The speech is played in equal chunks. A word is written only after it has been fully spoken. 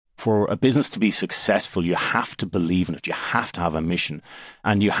For a business to be successful, you have to believe in it. You have to have a mission,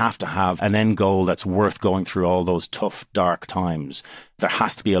 and you have to have an end goal that's worth going through all those tough, dark times. There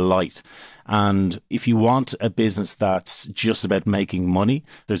has to be a light. And if you want a business that's just about making money,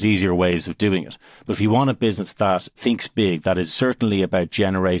 there's easier ways of doing it. But if you want a business that thinks big, that is certainly about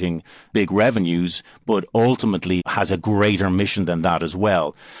generating big revenues, but ultimately has a greater mission than that as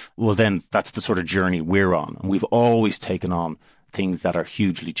well, well, then that's the sort of journey we're on. And we've always taken on things that are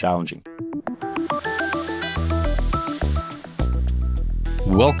hugely challenging.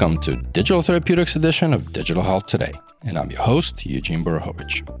 Welcome to Digital Therapeutics edition of Digital Health Today, and I'm your host, Eugene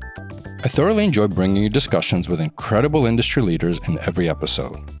Borukhovich. I thoroughly enjoy bringing you discussions with incredible industry leaders in every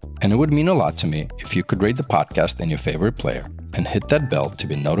episode, and it would mean a lot to me if you could rate the podcast in your favorite player and hit that bell to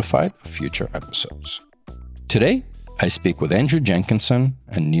be notified of future episodes. Today, I speak with Andrew Jenkinson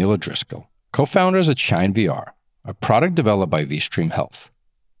and Neil O'Driscoll, co-founders at Shine VR, a product developed by vStream Health.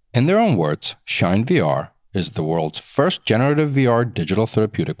 In their own words, Shine VR is the world's first generative VR digital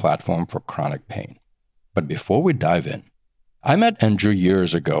therapeutic platform for chronic pain. But before we dive in, I met Andrew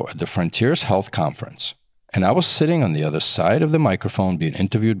years ago at the Frontiers Health Conference, and I was sitting on the other side of the microphone being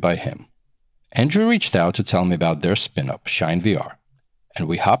interviewed by him. Andrew reached out to tell me about their spin-up, Shine VR, and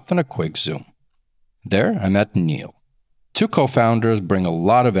we hopped on a quick Zoom. There, I met Neil. Two co-founders bring a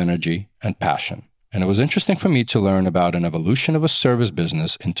lot of energy and passion, and it was interesting for me to learn about an evolution of a service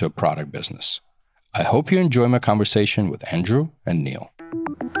business into a product business. I hope you enjoy my conversation with Andrew and Neil.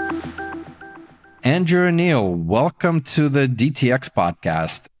 Andrew and Neil, welcome to the DTX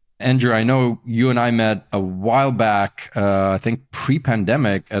podcast. Andrew, I know you and I met a while back, I think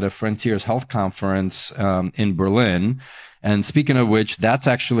pre-pandemic at a Frontiers Health Conference in Berlin. And speaking of which, that's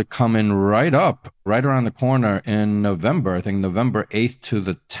actually coming right around the corner in November, I think November 8th to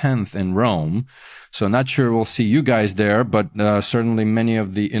the 10th in Rome. So not sure we'll see you guys there, but certainly many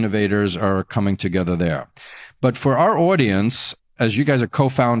of the innovators are coming together there. But for our audience, as you guys are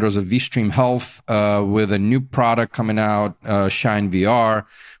co-founders of vStream Health with a new product coming out, Shine VR,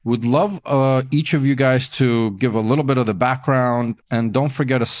 would love each of you guys to give a little bit of the background, and don't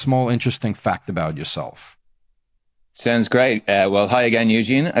forget a small interesting fact about yourself. Sounds great. Well, hi again,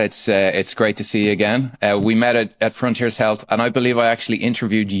 Eugene. It's great to see you again. We met at Frontiers Health, and I believe I actually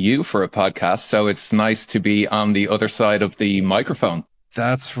interviewed you for a podcast. So it's nice to be on the other side of the microphone.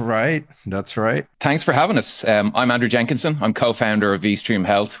 That's right. Thanks for having us. I'm Andrew Jenkinson. I'm co-founder of vStream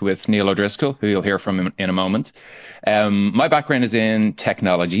Health with Neil O'Driscoll, who you'll hear from in a moment. My background is in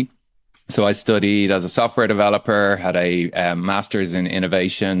technology. So I studied as a software developer, had a master's in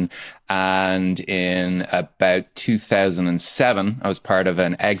innovation, and in about 2007, I was part of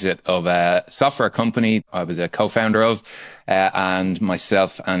an exit of a software company I was a co-founder of, and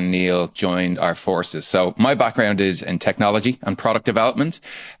myself and Neil joined our forces. So my background is in technology and product development,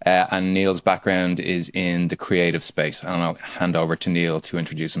 and Neil's background is in the creative space. And I'll hand over to Neil to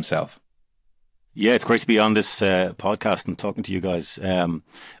introduce himself. Yeah, it's great to be on this podcast and talking to you guys.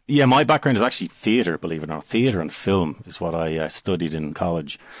 My background is actually theatre, believe it or not. Theatre and film is what I studied in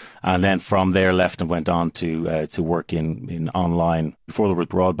college. And then from there left and went on to work in online. Before there was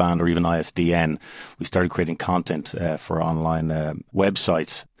broadband or even ISDN, we started creating content for online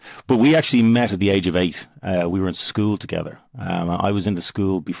websites. But we actually met at the age of 8. We were in school together. I was in the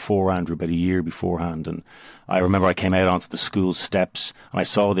school before Andrew, about a year beforehand. And I remember I came out onto the school steps and I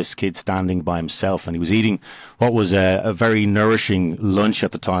saw this kid standing by himself, and he was eating what was a very nourishing lunch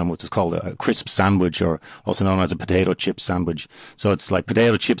at the time, which was called a crisp sandwich, or also known as a potato chip sandwich. So it's like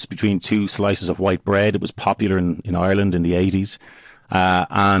potato chips between two slices of white bread. It was popular in Ireland in the 80s.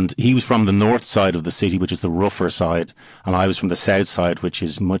 And he was from the north side of the city, which is the rougher side, and I was from the south side, which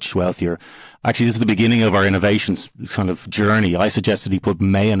is much wealthier. Actually, this is the beginning of our innovations kind of journey. I suggested he put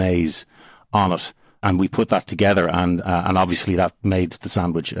mayonnaise on it, and we put that together, and obviously that made the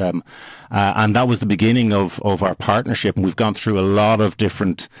sandwich. And that was the beginning of our partnership, and we've gone through a lot of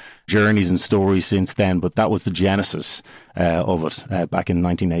different journeys and stories since then, but that was the genesis of it back in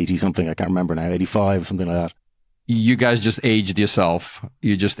 1980 something. I can't remember now, 85, something like that. You guys just aged yourself.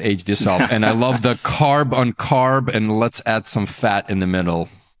 And I love the carb on carb, and let's add some fat in the middle.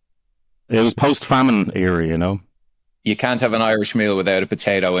 It was post-famine era, you know. You can't have an Irish meal without a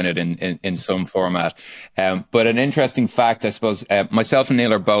potato in it in some format. But an interesting fact, I suppose, myself and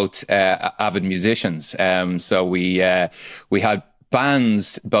Neil are both avid musicians. So we had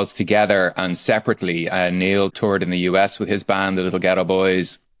bands both together and separately. Neil toured in the US with his band, the Little Ghetto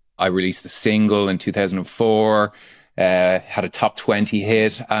Boys. I released a single in 2004, had a top 20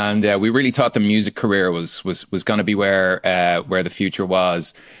 hit, and we really thought the music career was going to be where the future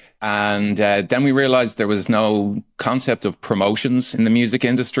was. And then we realized there was no concept of promotions in the music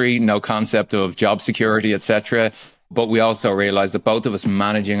industry, no concept of job security, etc. But we also realized that both of us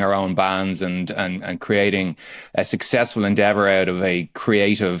managing our own bands and creating a successful endeavor out of a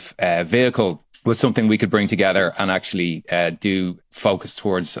creative vehicle was something we could bring together and actually do focus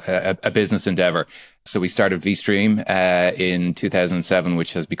towards a business endeavor. So we started vStream in 2007,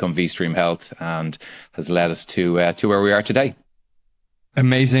 which has become vStream Health and has led us to where we are today.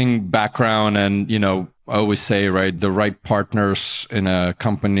 Amazing background. And, I always say, right, the right partners in a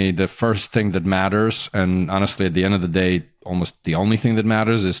company, the first thing that matters, and honestly, at the end of the day, almost the only thing that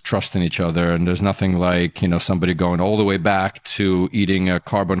matters is trust in each other. And there's nothing like, somebody going all the way back to eating a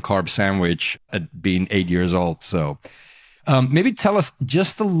carb sandwich at being 8 years old. So maybe tell us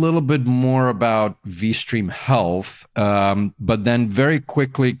just a little bit more about vStream Health, but then very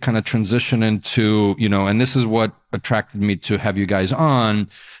quickly kind of transition into, and this is what attracted me to have you guys on,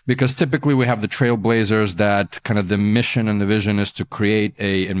 because typically we have the trailblazers that kind of the mission and the vision is to create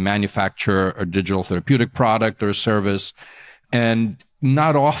and manufacture a digital therapeutic product or service. And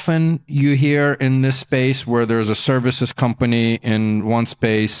not often you hear in this space where there's a services company in one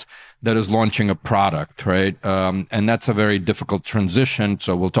space that is launching a product, right? And that's a very difficult transition.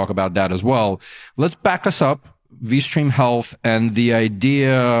 So we'll talk about that as well. Let's back us up, vStream Health, and the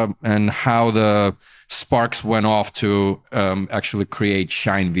idea and how the sparks went off to actually create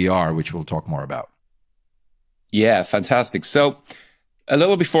Shine VR, which we'll talk more about. Yeah, fantastic. So a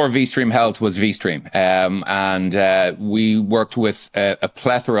little before vStream Health was vStream, and we worked with a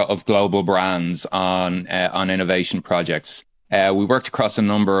plethora of global brands on innovation projects. We worked across a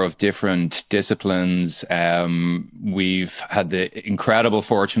number of different disciplines. We've had the incredible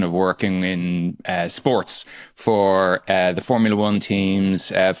fortune of working in sports for the Formula One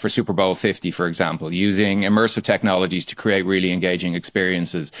teams, for Super Bowl 50, for example, using immersive technologies to create really engaging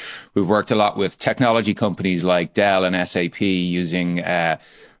experiences. We've worked a lot with technology companies like Dell and SAP using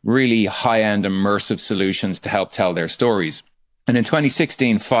really high-end immersive solutions to help tell their stories. And in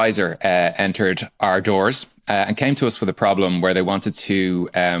 2016, Pfizer entered our doors and came to us with a problem where they wanted to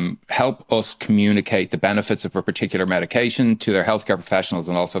help us communicate the benefits of a particular medication to their healthcare professionals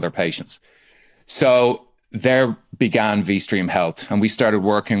and also their patients. So there began vStream Health, and we started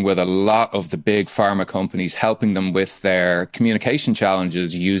working with a lot of the big pharma companies, helping them with their communication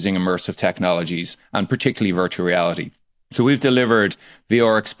challenges using immersive technologies and particularly virtual reality. So we've delivered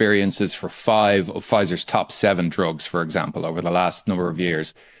VR experiences for 5 of Pfizer's top 7 drugs, for example, over the last number of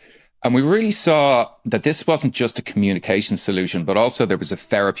years. And we really saw that this wasn't just a communication solution, but also there was a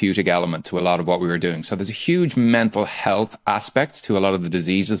therapeutic element to a lot of what we were doing. So there's a huge mental health aspect to a lot of the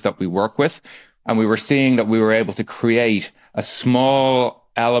diseases that we work with. And we were seeing that we were able to create a small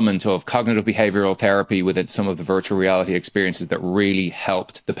element of cognitive behavioral therapy within some of the virtual reality experiences that really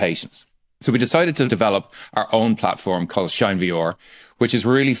helped the patients. So we decided to develop our own platform called Shine VR, which is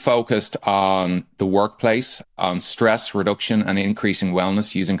really focused on the workplace, on stress reduction and increasing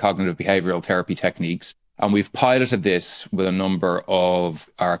wellness using cognitive behavioral therapy techniques. And we've piloted this with a number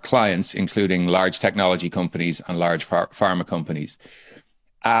of our clients, including large technology companies and large pharma companies.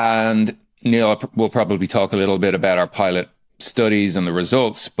 And Neil will probably talk a little bit about our pilot studies and the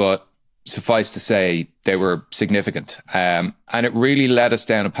results, but suffice to say, they were significant. And it really led us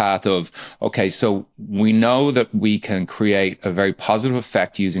down a path of, okay, so we know that we can create a very positive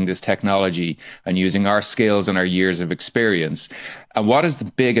effect using this technology and using our skills and our years of experience. And what is the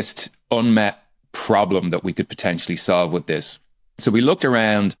biggest unmet problem that we could potentially solve with this? So we looked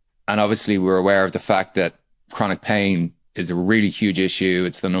around, and obviously we're aware of the fact that chronic pain is a really huge issue.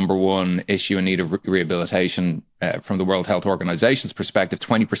 It's the number one issue in need of rehabilitation from the World Health Organization's perspective.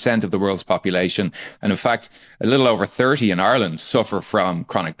 20% of the world's population, and in fact, a little over 30 in Ireland, suffer from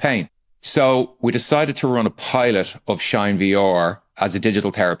chronic pain. So we decided to run a pilot of Shine VR as a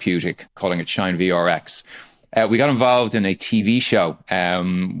digital therapeutic, calling it Shine VRX. We got involved in a TV show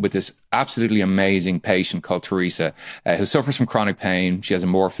with this absolutely amazing patient called Teresa, who suffers from chronic pain. She has a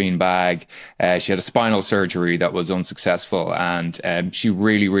morphine bag. She had a spinal surgery that was unsuccessful, and she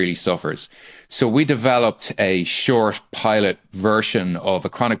really, really suffers. So we developed a short pilot version of a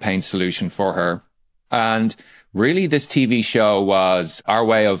chronic pain solution for her. And really, this TV show was our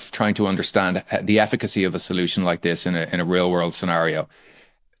way of trying to understand the efficacy of a solution like this in a real world scenario.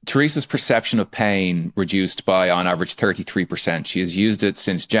 Teresa's perception of pain reduced by, on average, 33%. She has used it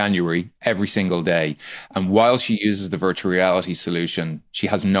since January every single day. And while she uses the virtual reality solution, she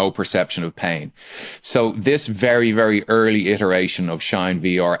has no perception of pain. So this very, very early iteration of Shine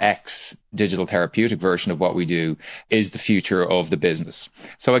VRX digital therapeutic version of what we do is the future of the business.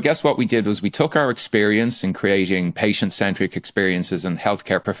 So I guess what we did was we took our experience in creating patient-centric experiences and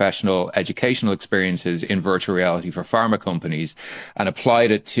healthcare professional educational experiences in virtual reality for pharma companies and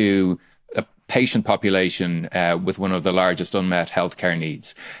applied it to a patient population with one of the largest unmet healthcare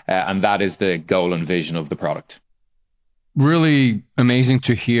needs. And that is the goal and vision of the product. Really amazing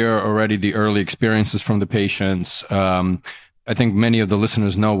to hear already the early experiences from the patients. I think many of the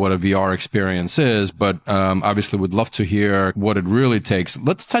listeners know what a VR experience is, but obviously would love to hear what it really takes.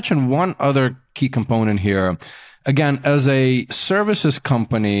 Let's touch on one other key component here. Again, as a services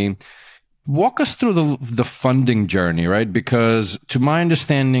company, walk us through the funding journey, right? Because to my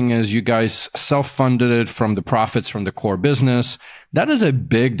understanding is you guys self-funded it from the profits from the core business. That is a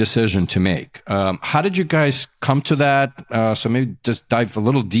big decision to make. How did you guys come to that? So maybe just dive a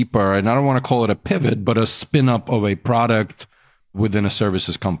little deeper. And I don't want to call it a pivot, but a spin up of a product within a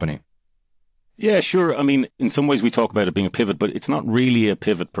services company. Yeah, sure. I mean, in some ways we talk about it being a pivot, but it's not really a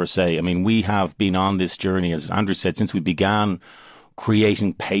pivot per se. I mean, we have been on this journey, as Andrew said, since we began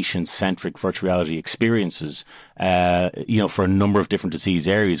creating patient-centric virtual reality experiences, for a number of different disease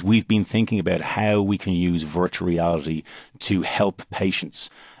areas. We've been thinking about how we can use virtual reality to help patients,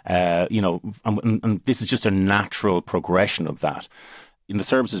 and this is just a natural progression of that. In the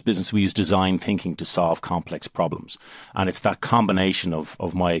services business, we use design thinking to solve complex problems. And it's that combination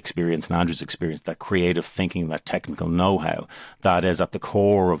of my experience and Andrew's experience, that creative thinking, that technical know-how, that is at the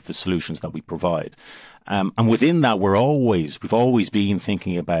core of the solutions that we provide. And within that, we've always been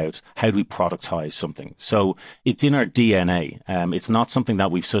thinking about how do we productize something. So it's in our DNA. It's not something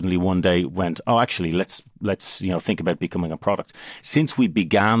that we've suddenly one day went, oh, actually, let's think about becoming a product. Since we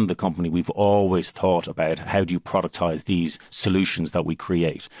began the company, we've always thought about how do you productize these solutions that we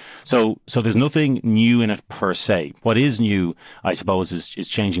create. So there's nothing new in it per se. What is new, I suppose, is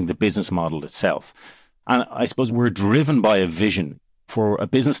changing the business model itself. And I suppose we're driven by a vision. For a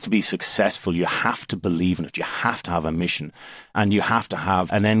business to be successful, you have to believe in it. You have to have a mission, and you have to have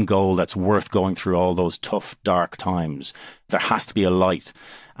an end goal that's worth going through all those tough, dark times. There has to be a light.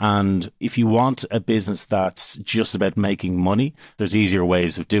 And if you want a business that's just about making money, there's easier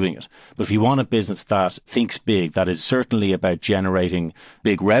ways of doing it. But if you want a business that thinks big, that is certainly about generating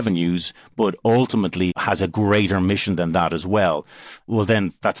big revenues, but ultimately has a greater mission than that as well, well,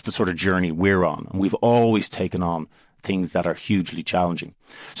 then that's the sort of journey we're on. And we've always taken on things that are hugely challenging.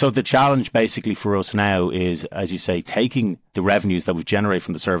 So the challenge basically for us now is, as you say, taking the revenues that we've generated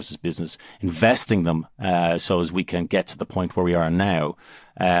from the services business, investing them so as we can get to the point where we are now,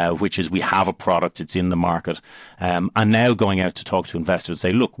 which is we have a product, it's in the market, and now going out to talk to investors,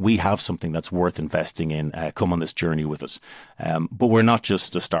 say, look, we have something that's worth investing in, come on this journey with us. But we're not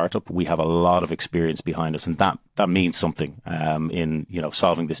just a startup, we have a lot of experience behind us, and that means something in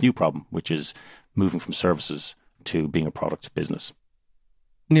solving this new problem, which is moving from services to being a product business.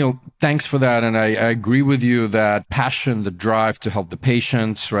 Neil, thanks for that. And I agree with you that passion, the drive to help the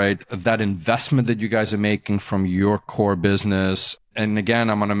patients, right? That investment that you guys are making from your core business. And again,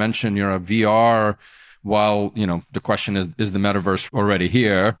 I'm going to mention you're a VR, while, the question is the metaverse already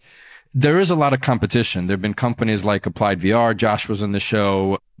here? There is a lot of competition. There have been companies like Applied VR, Josh was on the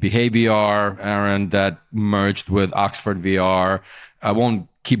show, BehaveVR, Aaron, that merged with Oxford VR. I won't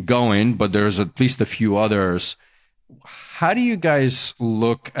keep going, but there's at least a few others. How do you guys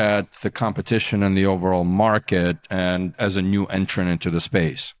look at the competition and the overall market and as a new entrant into the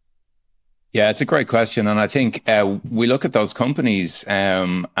space? Yeah, it's a great question. And I think we look at those companies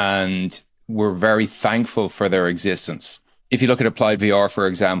and we're very thankful for their existence. If you look at Applied VR, for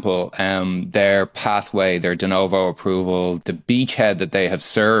example, their pathway, their de novo approval, the beachhead that they have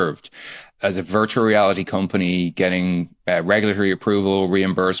served as a virtual reality company, getting regulatory approval,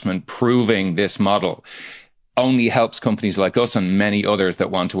 reimbursement, proving this model only helps companies like us and many others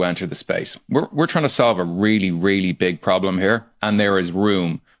that want to enter the space. We're trying to solve a really, really big problem here, and there is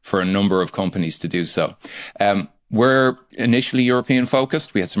room for a number of companies to do so. We're initially European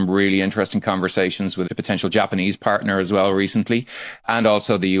focused. We had some really interesting conversations with a potential Japanese partner as well recently, and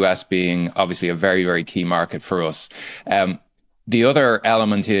also the US being obviously a very, very key market for us. The other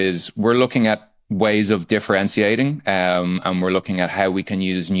element is we're looking at ways of differentiating, and we're looking at how we can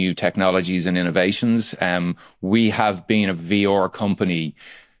use new technologies and innovations. We have been a VR company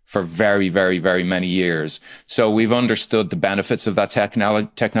for very, very, very many years. So we've understood the benefits of that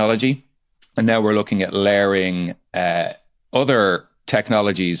technology. And now we're looking at layering other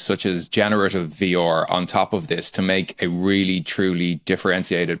technologies such as generative VR on top of this to make a really, truly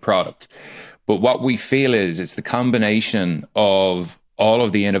differentiated product. But what we feel is it's the combination of all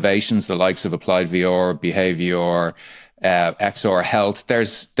of the innovations, the likes of Applied VR, BehaveVR, XR Health.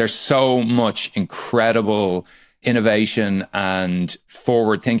 There's so much incredible innovation and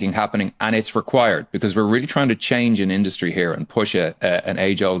forward thinking happening, and it's required because we're really trying to change an industry here and push an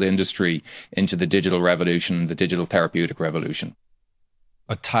age-old industry into the digital revolution, the digital therapeutic revolution.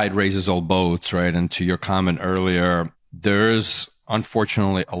 A tide raises all boats, right? And to your comment earlier, there's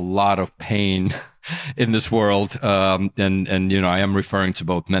unfortunately a lot of pain in this world, and I am referring to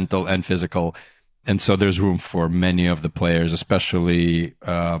both mental and physical. And so there's room for many of the players, especially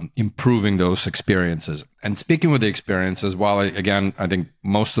improving those experiences. And speaking with the experiences, while I think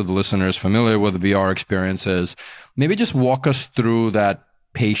most of the listeners familiar with VR experiences, maybe just walk us through that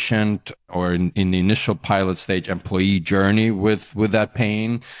patient or in the initial pilot stage employee journey with that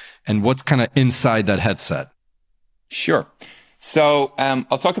pain and what's kind of inside that headset. Sure. So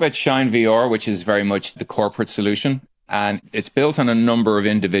I'll talk about Shine VR, which is very much the corporate solution. And it's built on a number of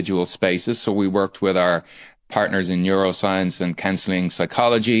individual spaces. So we worked with our partners in neuroscience and counseling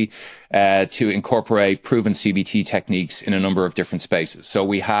psychology to incorporate proven CBT techniques in a number of different spaces. So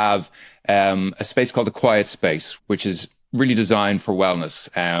we have a space called the Quiet Space, which is really designed for wellness.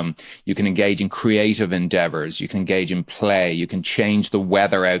 You can engage in creative endeavors. You can engage in play. You can change the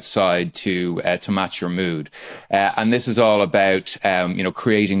weather outside to match your mood. And this is all about,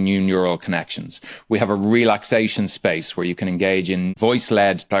 creating new neural connections. We have a relaxation space where you can engage in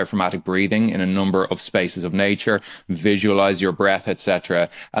voice-led diaphragmatic breathing in a number of spaces of nature, visualize your breath, etc.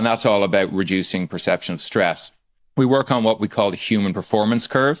 And that's all about reducing perception of stress. We work on what we call the human performance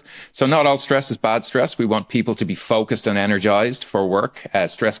curve. So not all stress is bad stress. We want people to be focused and energized for work.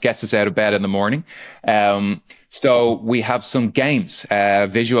 Stress gets us out of bed in the morning. So we have some games,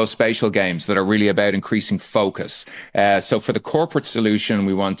 visuospatial games that are really about increasing focus. So for the corporate solution,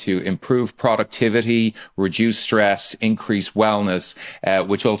 we want to improve productivity, reduce stress, increase wellness,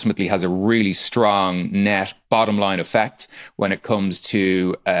 which ultimately has a really strong net bottom line effect when it comes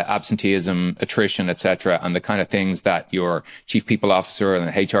to absenteeism, attrition, etc., and the kind of things that your chief people officer and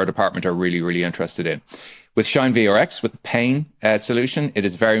the HR department are really, really interested in. With Shine VRX, with the pain solution, it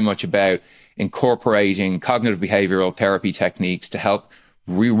is very much about incorporating cognitive behavioral therapy techniques to help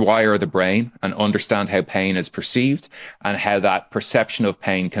rewire the brain and understand how pain is perceived and how that perception of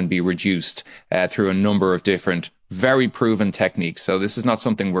pain can be reduced through a number of different very proven techniques. So this is not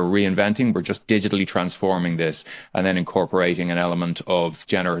something we're reinventing. We're just digitally transforming this and then incorporating an element of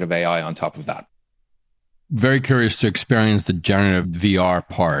generative AI on top of that. Very curious to experience the generative VR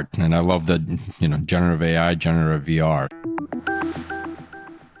part. And I love that, generative AI, generative VR.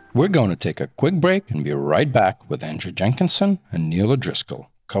 We're going to take a quick break and be right back with Andrew Jenkinson and Neil O'Driscoll,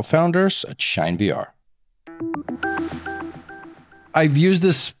 co-founders at Shine VR. I've used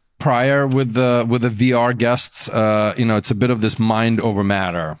this prior with the VR guests. It's a bit of this mind over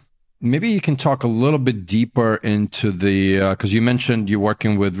matter. Maybe you can talk a little bit deeper into because you mentioned you're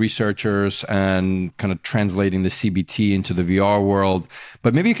working with researchers and kind of translating the CBT into the VR world,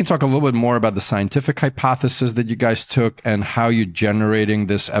 but maybe you can talk a little bit more about the scientific hypothesis that you guys took and how you're generating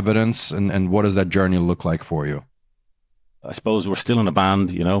this evidence and what does that journey look like for you? I suppose we're still in a band,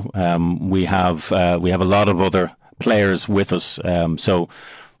 we have a lot of other players with us. So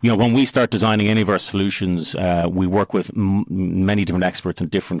when we start designing any of our solutions, we work with many different experts in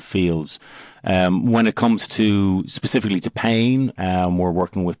different fields. When it comes to specifically to pain, we're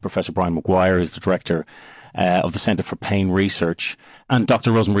working with Professor Brian McGuire, who's the director of the Centre for Pain Research, and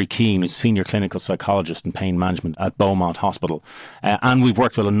Dr. Rosemary Keane, who's senior clinical psychologist in pain management at Beaumont Hospital. And we've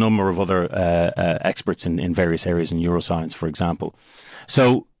worked with a number of other experts in various areas in neuroscience, for example.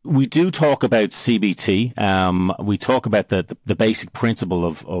 So we do talk about CBT. We talk about the basic principle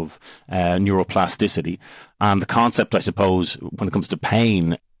of neuroplasticity, and the concept, I suppose, when it comes to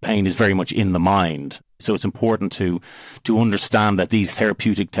pain is very much in the mind. So it's important to understand that these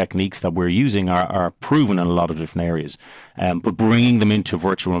therapeutic techniques that we're using are proven in a lot of different areas. But bringing them into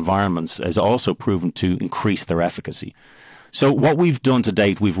virtual environments is also proven to increase their efficacy. So what we've done to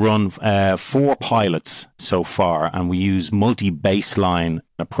date, we've run 4 pilots so far, and we use multi-baseline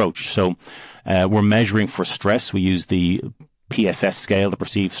approach. So we're measuring for stress. We use the PSS scale, the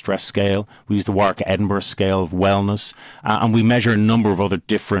perceived stress scale. We use the Warwick Edinburgh scale of wellness, and we measure a number of other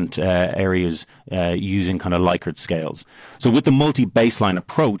different areas using kind of Likert scales. So with the multi-baseline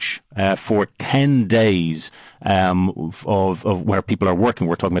approach, for 10 days of where people are working.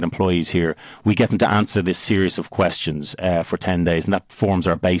 We're talking about employees here. We get them to answer this series of questions for 10 days, and that forms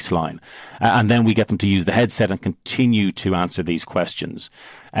our baseline. And then we get them to use the headset and continue to answer these questions.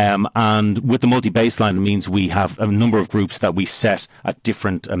 And with the multi-baseline, it means we have a number of groups that we set at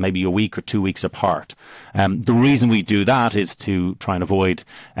different, maybe a week or 2 weeks apart. The reason we do that is to try and avoid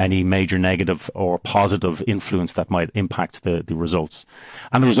any major negative or positive influence that might impact the results.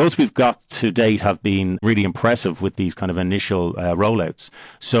 And the results we've got to date have been really impressive with these kind of initial rollouts.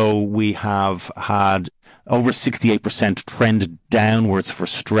 So we have had over 68% trend downwards for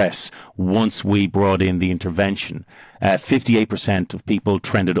stress once we brought in the intervention. 58% of people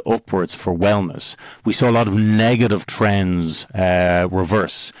trended upwards for wellness. We saw a lot of negative trends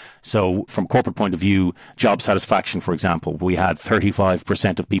reverse. So from corporate point of view, job satisfaction, for example, we had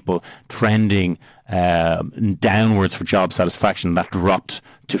 35% of people trending downwards for job satisfaction. That dropped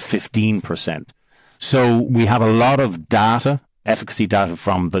to 15%. So we have a lot of data, efficacy data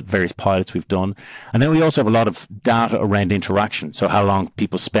from the various pilots we've done. And then we also have a lot of data around interaction. So how long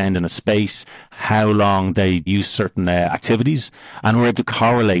people spend in a space, how long they use certain activities, and we're able to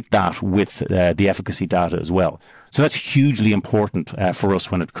correlate that with the efficacy data as well. So that's hugely important for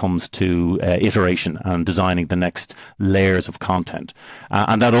us when it comes to iteration and designing the next layers of content.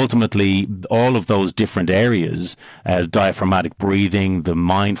 And that ultimately, all of those different areas, diaphragmatic breathing, the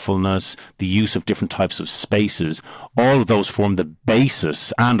mindfulness, the use of different types of spaces, all of those form the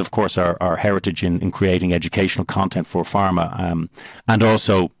basis and, of course, our heritage in creating educational content for pharma, and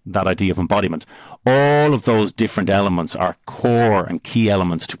also that idea of embodiment. All of those different elements are core and key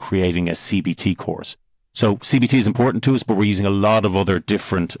elements to creating a CBT course. So CBT is important to us, but we're using a lot of other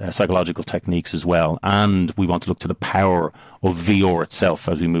different psychological techniques as well. And we want to look to the power of VR itself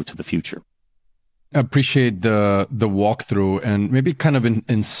as we move to the future. I appreciate the walkthrough, and maybe kind of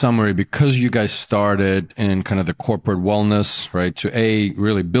in summary, because you guys started in kind of the corporate wellness, right? To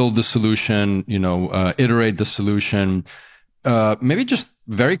really build the solution, iterate the solution. Maybe just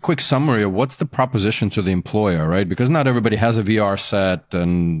very quick summary of what's the proposition to the employer, right? Because not everybody has a VR set,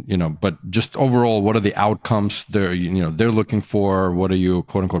 and but just overall, what are the outcomes they're looking for? What are you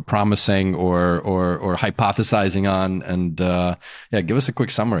quote unquote promising or hypothesizing on? And give us a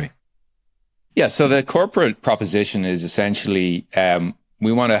quick summary. Yeah, so the corporate proposition is essentially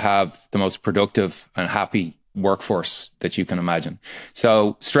we want to have the most productive and happy workforce that you can imagine.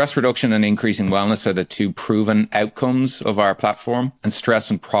 So stress reduction and increasing wellness are the two proven outcomes of our platform, and stress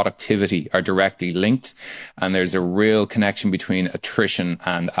and productivity are directly linked. And there's a real connection between attrition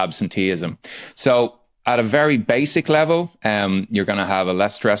and absenteeism. So at a very basic level, you're going to have a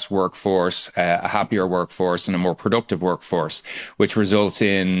less stressed workforce, a happier workforce, and a more productive workforce, which results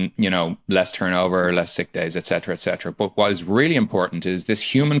in, less turnover, less sick days, et cetera, et cetera. But what is really important is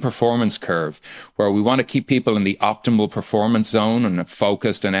this human performance curve, where we want to keep people in the optimal performance zone and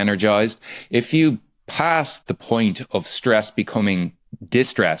focused and energized. If you pass the point of stress becoming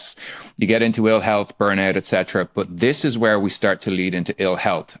distress, you get into ill health, burnout, etc. But this is where we start to lead into ill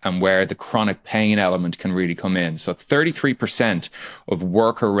health, and where the chronic pain element can really come in. So 33% of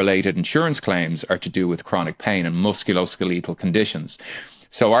worker-related insurance claims are to do with chronic pain and musculoskeletal conditions.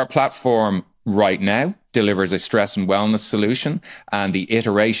 So our platform right now delivers a stress and wellness solution, and the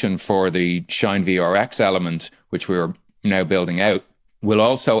iteration for the Shine VRX element, which we're now building out, will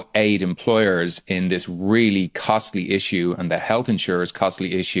also aid employers in this really costly issue, and the health insurers'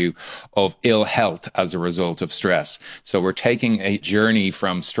 costly issue of ill health as a result of stress. So we're taking a journey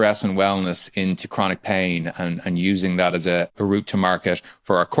from stress and wellness into chronic pain, and using that as a route to market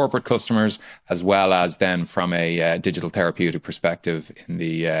for our corporate customers, as well as then from a digital therapeutic perspective in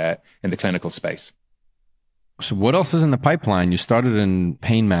the clinical space. So what else is in the pipeline? You started in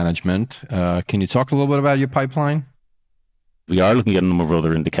pain management. Can you talk a little bit about your pipeline? We are looking at a number of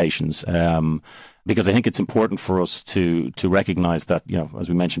other indications, because I think it's important for us to recognize that, as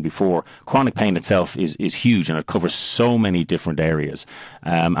we mentioned before, chronic pain itself is huge, and it covers so many different areas.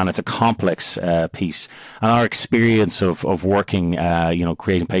 And it's a complex piece. And our experience of working,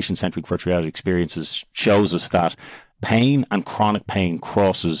 creating patient-centric virtual reality experiences shows us that pain and chronic pain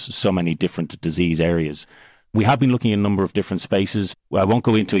crosses so many different disease areas. We have been looking at a number of different spaces. I won't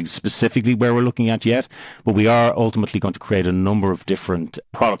go into specifically where we're looking at yet, but we are ultimately going to create a number of different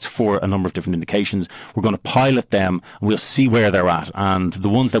products for a number of different indications. We're going to pilot them, and we'll see where they're at. And the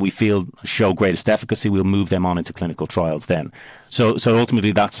ones that we feel show greatest efficacy, we'll move them on into clinical trials then. So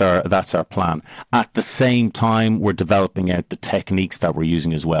ultimately that's our plan. At the same time, we're developing out the techniques that we're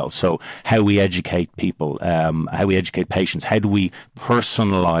using as well. So how we educate people, how we educate patients, how do we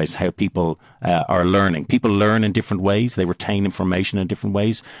personalize how people are learning. People learn in different ways. They retain information in different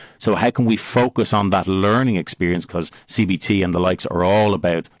ways. So how can we focus on that learning experience? Because CBT and the likes are all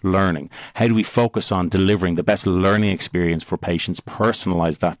about learning. How do we focus on delivering the best learning experience for patients,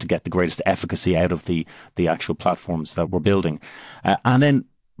 personalize that to get the greatest efficacy out of the actual platforms that we're building? And then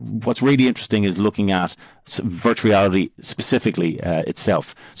what's really interesting is looking at virtual reality specifically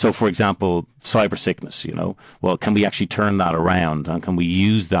itself. So, for example, cyber sickness, well, can we actually turn that around, and can we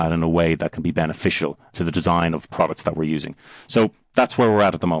use that in a way that can be beneficial to the design of products that we're using? So that's where we're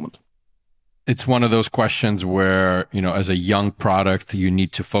at the moment. It's one of those questions where, as a young product, you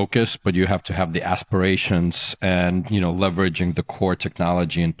need to focus, but you have to have the aspirations and, leveraging the core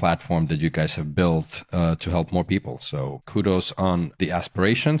technology and platform that you guys have built to help more people. So kudos on the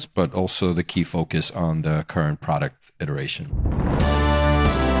aspirations, but also the key focus on the current product iteration.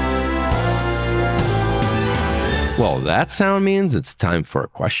 Well, that sound means it's time for a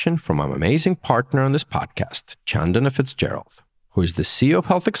question from our amazing partner on this podcast, Chandana Fitzgerald, who is the CEO of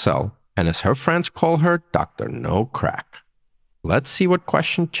Health Excel, and as her friends call her, Dr. No Crack. Let's see what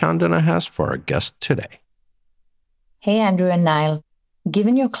question Chandana has for our guest today. Hey, Andrew and Niall.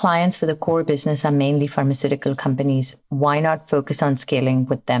 Given your clients for the core business are mainly pharmaceutical companies, why not focus on scaling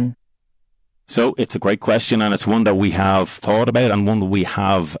with them? So it's a great question, and it's one that we have thought about, and one that we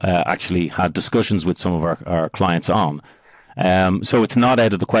have actually had discussions with some of our clients on. So it's not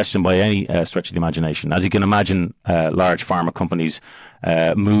out of the question by any stretch of the imagination. As you can imagine, large pharma companies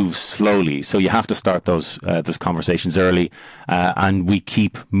move slowly. So you have to start those conversations early, and we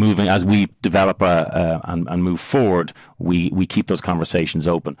keep moving as we develop and move forward. We keep those conversations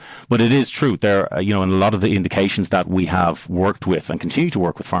open. But it is true there, in a lot of the indications that we have worked with and continue to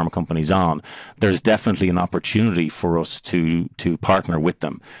work with pharma companies on, there's definitely an opportunity for us to partner with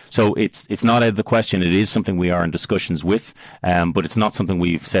them. So it's not out of the question. It is something we are in discussions with, but it's not something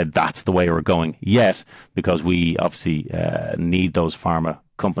we've said that's the way we're going yet, because we obviously need those pharma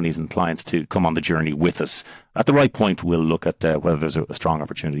companies and clients to come on the journey with us. At the right point, we'll look at whether there's a strong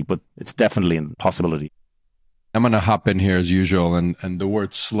opportunity, but it's definitely a possibility. I'm going to hop in here as usual, and the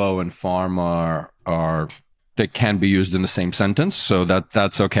words slow and pharma are they can be used in the same sentence, so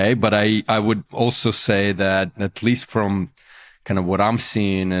that's okay. But I would also say that, at least from kind of what I'm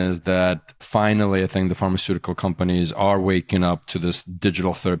seeing, is that finally I think the pharmaceutical companies are waking up to this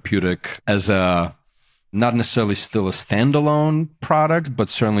digital therapeutic as a not necessarily still a standalone product, but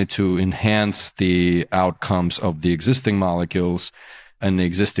certainly to enhance the outcomes of the existing molecules and the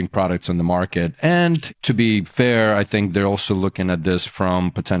existing products on the market. And to be fair, I think they're also looking at this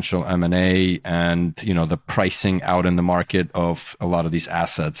from potential M&A and, the pricing out in the market of a lot of these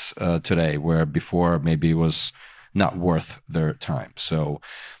assets today, where before maybe it was not worth their time. So,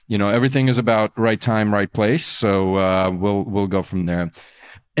 everything is about right time, right place. So we'll go from there.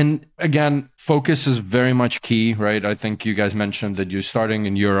 And again, focus is very much key, right? I think you guys mentioned that you're starting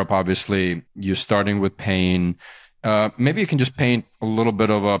in Europe. Obviously, you're starting with pain. Maybe you can just paint a little bit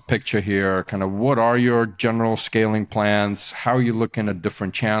of a picture here. Kind of what are your general scaling plans? How are you looking at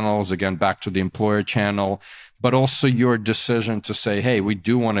different channels? Again, back to the employer channel, but also your decision to say, hey, we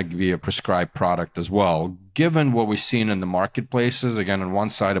do want to be a prescribed product as well. Given what we've seen in the marketplaces, again, on one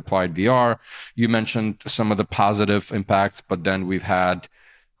side, applied VR, you mentioned some of the positive impacts, but then we've had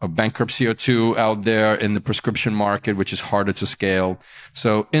a bankruptcy or two out there in the prescription market, which is harder to scale.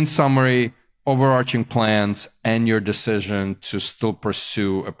 So in summary, overarching plans and your decision to still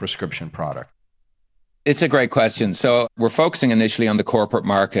pursue a prescription product. It's a great question. So we're focusing initially on the corporate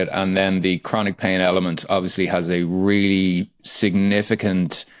market, and then the chronic pain element obviously has a really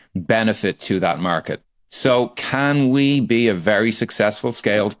significant benefit to that market. So can we be a very successful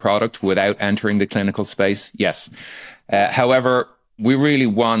scaled product without entering the clinical space? Yes. However, we really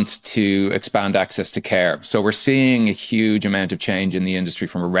want to expand access to care. So we're seeing a huge amount of change in the industry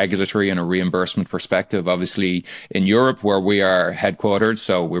from a regulatory and a reimbursement perspective. Obviously, in Europe, where we are headquartered,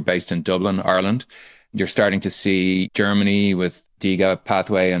 so we're based in Dublin, Ireland, you're starting to see Germany with DiGA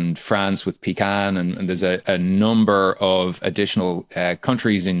pathway and France with PCAN, and there's a number of additional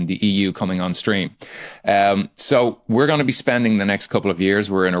countries in the EU coming on stream. So we're going to be spending the next couple of years,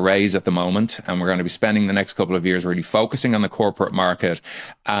 we're in a raise at the moment, and we're going to be spending the next couple of years really focusing on the corporate market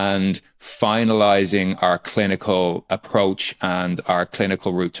and finalizing our clinical approach and our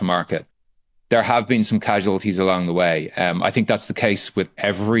clinical route to market. There have been some casualties along the way. I think that's the case with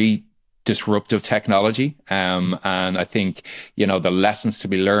every disruptive technology. And I think, the lessons to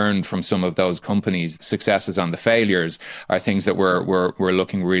be learned from some of those companies, the successes and the failures, are things that we're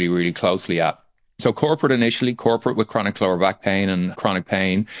looking really, really closely at. So corporate initially, corporate with chronic lower back pain and chronic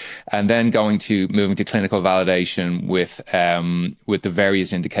pain, and then moving to clinical validation with the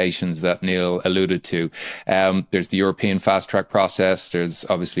various indications that Neil alluded to. There's the European fast track process. There's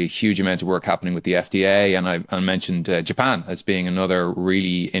obviously a huge amount of work happening with the FDA, and I mentioned Japan as being another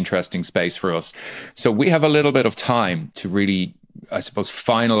really interesting space for us. So we have a little bit of time to really, I suppose,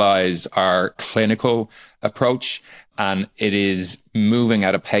 finalize our clinical approach. And it is moving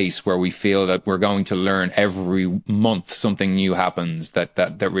at a pace where we feel that we're going to learn every month something new happens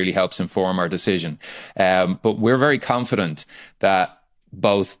that really helps inform our decision. But we're very confident that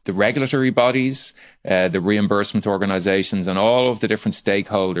both the regulatory bodies, the reimbursement organizations, and all of the different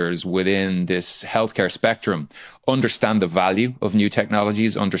stakeholders within this healthcare spectrum understand the value of new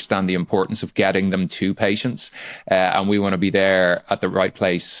technologies, understand the importance of getting them to patients. And we want to be there at the right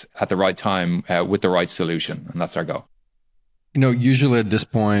place, at the right time, with the right solution. And that's our goal. Usually at this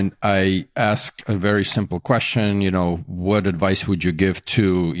point, I ask a very simple question, what advice would you give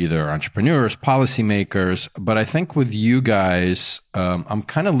to either entrepreneurs, policymakers? But I think with you guys, I'm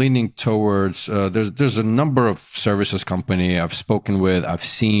kind of leaning towards, there's a number of services company I've spoken with, I've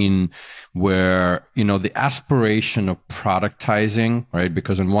seen where, the aspiration of productizing, right?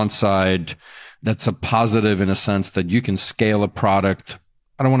 Because on one side, that's a positive in a sense that you can scale a product.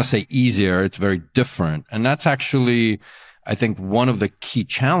 I don't want to say easier. It's very different. And that's actually, I think, one of the key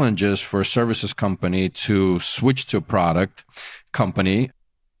challenges for a services company to switch to a product company.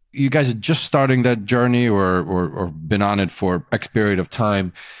 You guys are just starting that journey or been on it for X period of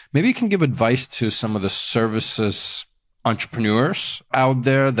time. Maybe you can give advice to some of the services entrepreneurs out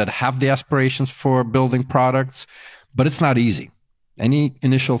there that have the aspirations for building products, but it's not easy. Any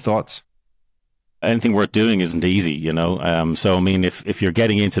initial thoughts? Anything worth doing isn't easy, So, I mean, if you're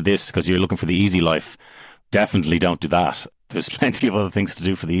getting into this because you're looking for the easy life, definitely don't do that. There's plenty of other things to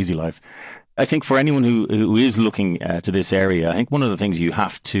do for the easy life. I think for anyone who is looking to this area, I think one of the things you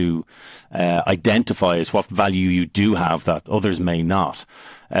have to identify is what value you do have that others may not.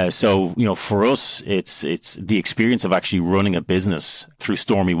 So, for us, it's the experience of actually running a business through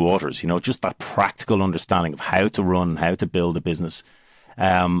stormy waters, just that practical understanding of how to run, how to build a business.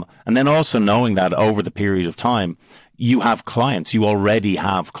 And then also knowing that over the period of time, you have clients, you already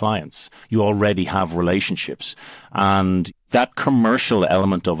have clients, you already have relationships. And that commercial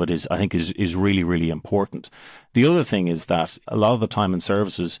element of it I think is really, really important. The other thing is that a lot of the time in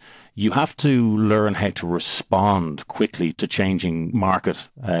services, you have to learn how to respond quickly to changing market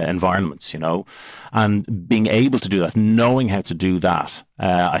environments, and being able to do that, knowing how to do that,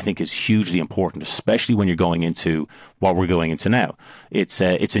 I think is hugely important, especially when you're going into what we're going into now. It's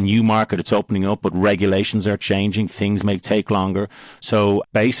a new market, it's opening up, but regulations are changing, things may take longer. So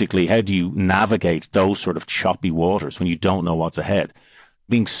basically, how do you navigate those sort of choppy waters when you don't know what's ahead?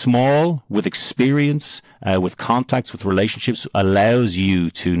 Being small, with experience, with contacts, with relationships, allows you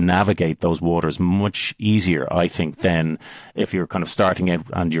to navigate those waters much easier, I think, than if you're kind of starting out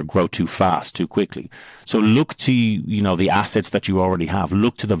and you grow too fast, too quickly. So look to, the assets that you already have,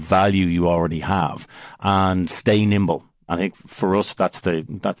 look to the value you already have, and stay nimble. I think for us, they're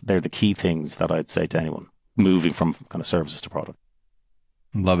the key things that I'd say to anyone moving from kind of services to product.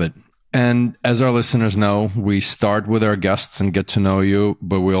 Love it. And as our listeners know, we start with our guests and get to know you,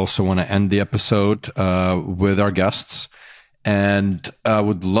 but we also want to end the episode with our guests. And I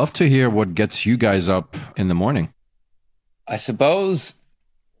would love to hear what gets you guys up in the morning. I suppose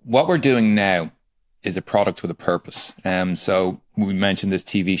what we're doing now is a product with a purpose. So we mentioned this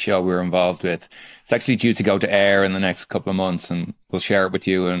TV show we were involved with. It's actually due to go to air in the next couple of months, and we'll share it with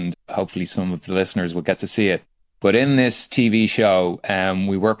you, and hopefully some of the listeners will get to see it. But in this TV show,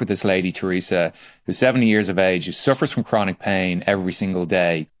 we work with this lady, Teresa, who's 70 years of age, who suffers from chronic pain every single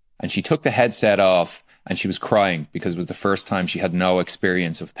day. And she took the headset off and she was crying because it was the first time she had no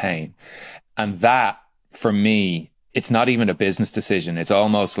experience of pain. And that, for me, it's not even a business decision. It's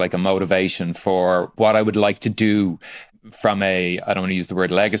almost like a motivation for what I would like to do from I don't want to use the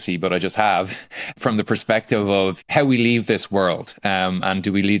word legacy, but I just have, from the perspective of how we leave this world. And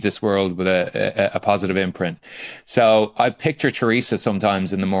do we leave this world with a positive imprint? So I picture Teresa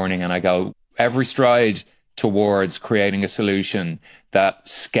sometimes in the morning and I go, every stride towards creating a solution that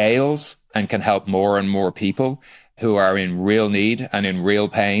scales and can help more and more people who are in real need and in real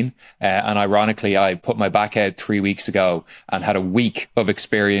pain. And ironically, I put my back out 3 weeks ago and had a week of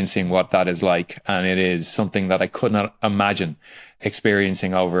experiencing what that is like. And it is something that I could not imagine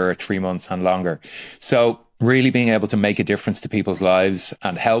experiencing over 3 months and longer. So really being able to make a difference to people's lives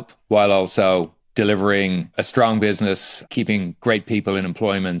and help while also delivering a strong business, keeping great people in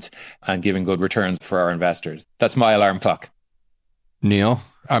employment and giving good returns for our investors. That's my alarm clock. Neil,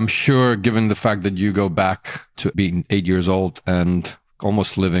 I'm sure given the fact that you go back to being 8 years old and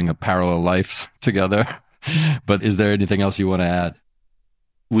almost living a parallel lives together, but is there anything else you want to add?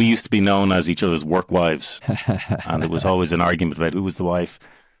 We used to be known as each other's work wives, and it was always an argument about who was the wife.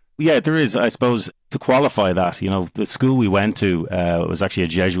 Yeah, there is, I suppose, to qualify that, the school we went to was actually a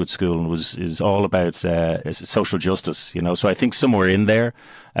Jesuit school, and it was all about social justice, So I think somewhere in there,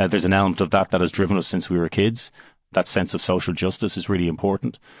 there's an element of that has driven us since we were kids. That sense of social justice is really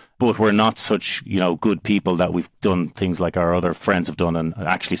important. But we're not such, good people that we've done things like our other friends have done and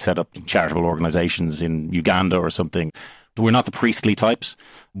actually set up charitable organizations in Uganda or something. We're not the priestly types.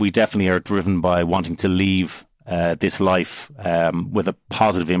 We definitely are driven by wanting to leave this life with a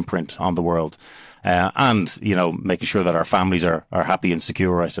positive imprint on the world. And, making sure that our families are happy and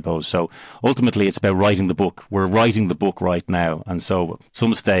secure, I suppose. So ultimately, it's about writing the book. We're writing the book right now. And so at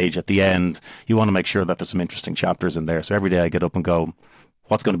some stage at the end, you want to make sure that there's some interesting chapters in there. So every day I get up and go,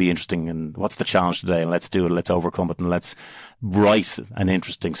 what's going to be interesting and what's the challenge today? And let's do it. Let's overcome it. And let's write an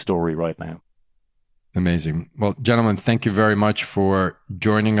interesting story right now. Amazing. Well, gentlemen, thank you very much for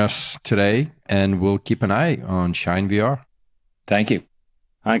joining us today. And we'll keep an eye on Shine VR. Thank you.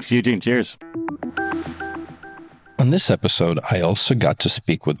 Thanks, Eugene. Cheers. On this episode, I also got to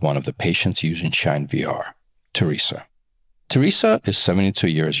speak with one of the patients using Shine VR, Teresa. Teresa is 72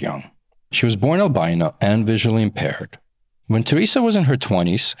 years young. She was born albino and visually impaired. When Teresa was in her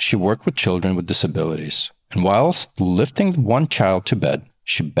 20s, she worked with children with disabilities. And whilst lifting one child to bed,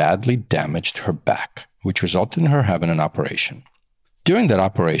 she badly damaged her back, which resulted in her having an operation. During that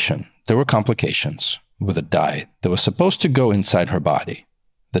operation, there were complications with a dye that was supposed to go inside her body.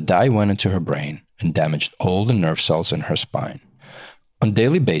 The dye went into her brain and damaged all the nerve cells in her spine. On a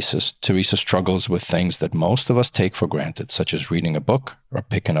daily basis, Teresa struggles with things that most of us take for granted, such as reading a book or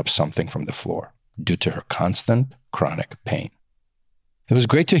picking up something from the floor, due to her constant chronic pain. It was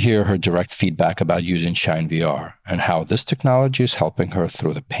great to hear her direct feedback about using Shine VR and how this technology is helping her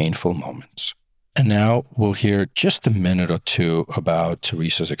through the painful moments. And now we'll hear just a minute or two about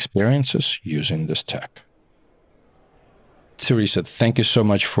Teresa's experiences using this tech. Teresa, thank you so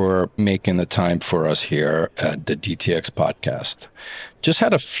much for making the time for us here at the DTX podcast. Just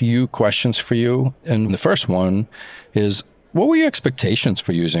had a few questions for you. And the first one is, what were your expectations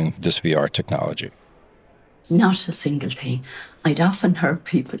for using this VR technology? Not a single thing. I'd often heard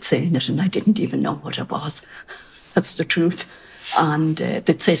people saying it and I didn't even know what it was. That's the truth. And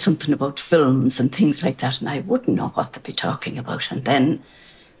they'd say something about films and things like that, and I wouldn't know what they'd be talking about. And then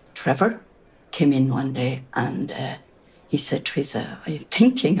Trevor came in one day and he said, Teresa, I'm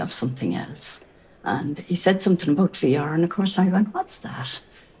thinking of something else. And he said something about VR, and of course I went, what's that?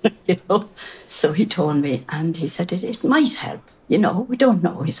 So he told me, and he said, it might help. We don't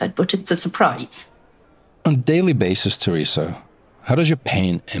know, he said, but it's a surprise. On a daily basis, Teresa, how does your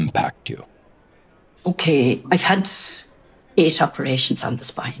pain impact you? Okay, I've had 8 operations on the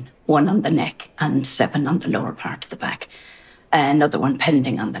spine, 1 on the neck and 7 on the lower part of the back, another one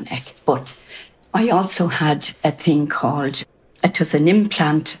pending on the neck. But I also had a thing called, it was an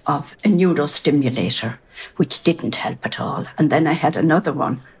implant of a neurostimulator, which didn't help at all. And then I had another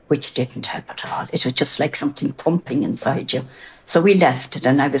one, which didn't help at all. It was just like something pumping inside you. So we left it,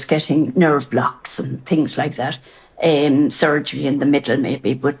 and I was getting nerve blocks and things like that. Surgery in the middle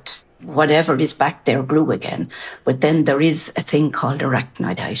maybe, but whatever is back there grew again. But then there is a thing called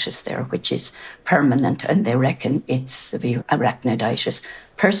arachnoiditis there, which is permanent, and they reckon it's severe arachnoiditis.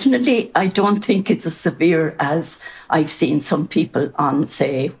 Personally, I don't think it's as severe as I've seen some people on,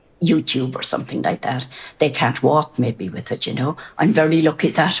 say, YouTube or something like that. They can't walk maybe with it, I'm very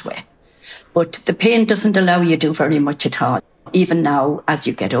lucky that way. But the pain doesn't allow you to do very much at all. Even now, as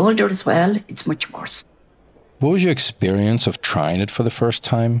you get older as well, it's much worse. What was your experience of trying it for the first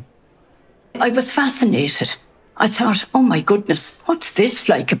time? I was fascinated. I thought, oh my goodness, what's this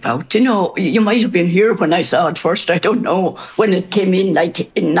like about? You might have been here when I saw it first. I don't know when it came in,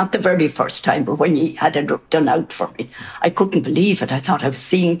 not the very first time, but when you had it done out for me. I couldn't believe it. I thought I was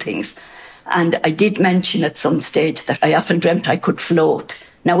seeing things. And I did mention at some stage that I often dreamt I could float.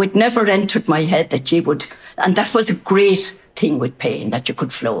 Now, it never entered my head that you would, and that was a great thing with pain, that you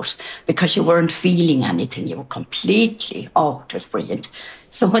could float, because you weren't feeling anything. You were completely, it was brilliant.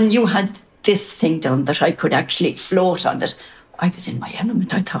 So when you had this thing done, that I could actually float on it, I was in my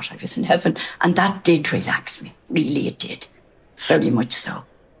element. I thought I was in heaven. And that did relax me. Really, it did. Very much so.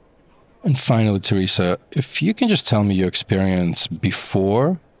 And finally, Teresa, if you can just tell me your experience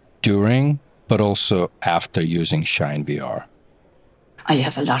before, during, but also after using Shine VR. I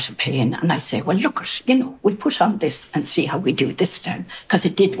have a lot of pain, and I say, well, look, we'll put on this and see how we do this time, because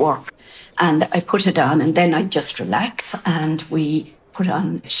it did work. And I put it on, and then I just relax, and we put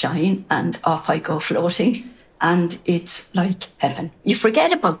on Shine, and off I go floating. And it's like heaven. You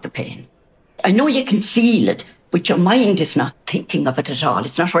forget about the pain. I know you can feel it, but your mind is not thinking of it at all.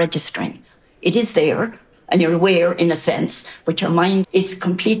 It's not registering. It is there, and you're aware in a sense, but your mind is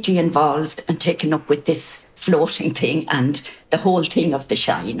completely involved and taken up with this floating thing and the whole thing of the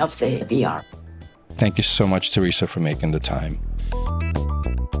Shine, of the VR. Thank you so much, Teresa, for making the time.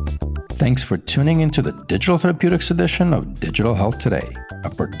 Thanks for tuning into the Digital Therapeutics edition of Digital Health Today, a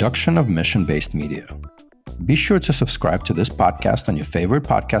production of Mission Based Media. Be sure to subscribe to this podcast on your favorite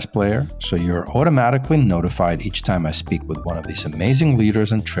podcast player so you're automatically notified each time I speak with one of these amazing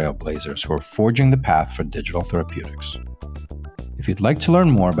leaders and trailblazers who are forging the path for digital therapeutics. If you'd like to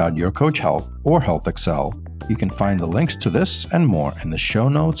learn more about Your Coach Health or Health Excel, you can find the links to this and more in the show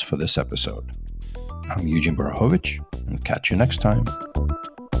notes for this episode. I'm Eugene Borukhovich, and catch you next time.